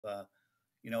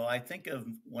I think of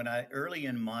when I early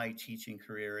in my teaching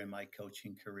career and my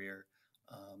coaching career,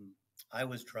 um, I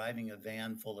was driving a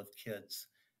van full of kids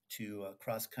to a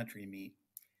cross country meet.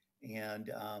 And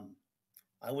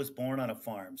I was born on a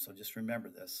farm, so just remember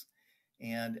this.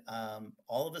 And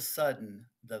all of a sudden,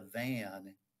 the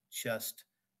van just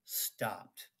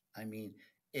stopped. I mean,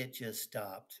 it just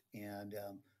stopped. And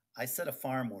I said a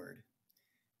farm word,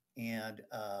 and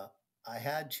I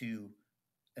had to,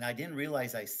 and I didn't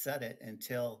realize I said it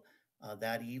until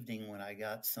that evening when I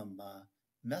got some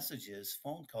messages,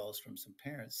 phone calls from some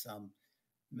parents.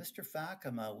 Mr.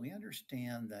 Fakkema, we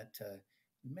understand that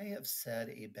you may have said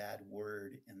a bad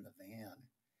word in the van.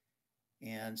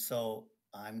 And so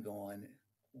I'm going,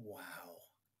 wow,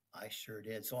 I sure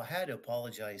did. So I had to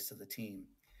apologize to the team.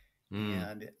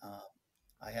 Mm. And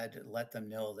I had to let them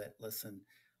know that, listen,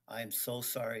 I am so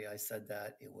sorry I said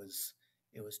that. It was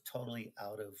totally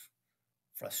out of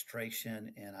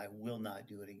frustration, and I will not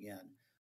do it again.